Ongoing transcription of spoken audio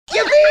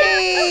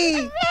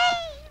Hooray!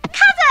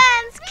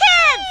 Cousins,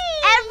 kids,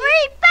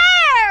 every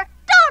bear!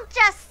 Don't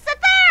just sit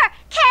there!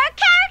 Care,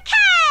 care,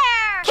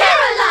 care!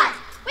 Care a lot!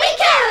 We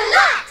care a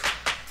lot!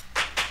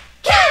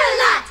 Care a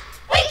lot!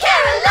 We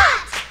care a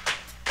lot!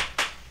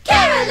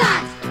 Care a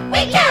lot!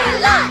 We care a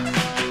lot!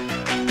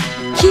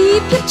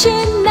 Keep your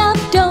chin up,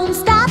 don't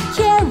stop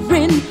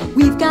caring.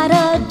 We've got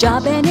a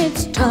job and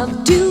it's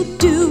tough to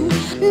do.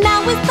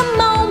 Now is the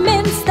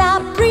moment,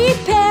 stop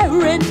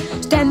preparing.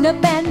 Stand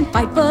up and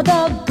fight for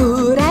the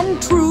good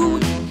and true.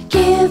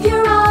 Give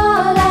your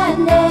all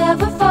and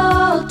never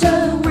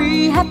falter.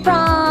 We have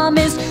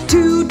promised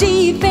to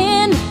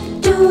defend.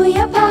 Do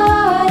your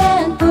part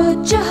and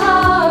put your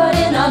heart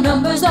in. Our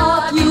numbers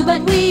are few,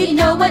 but we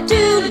know what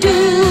to do.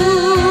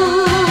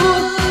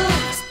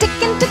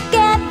 Sticking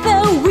together,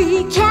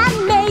 we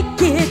can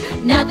make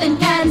it. Nothing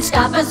can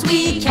stop us,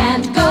 we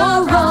can't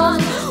go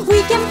wrong.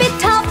 We can be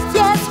tough,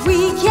 yes,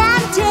 we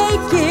can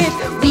take it.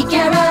 We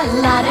care a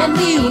lot and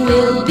we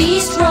will be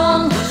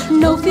strong.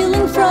 No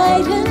feeling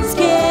frightened,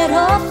 scared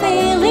or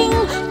failing.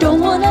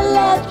 Don't wanna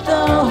let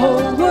the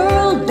whole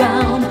world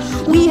down.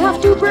 We have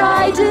to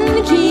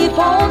brighten, keep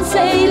on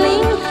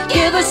sailing.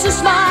 Give us a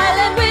smile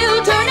and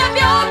we'll turn up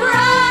your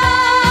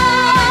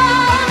brown.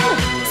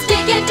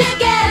 Stick it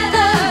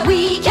together,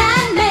 we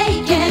can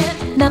make it.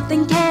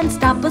 Nothing can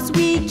stop us,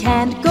 we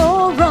can't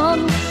go wrong.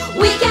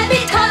 We can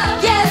be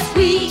tough, yes,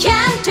 we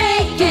can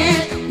take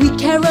it. We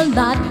care a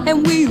lot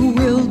and we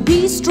will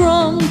be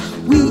strong.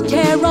 We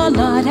care a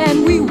lot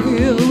and we will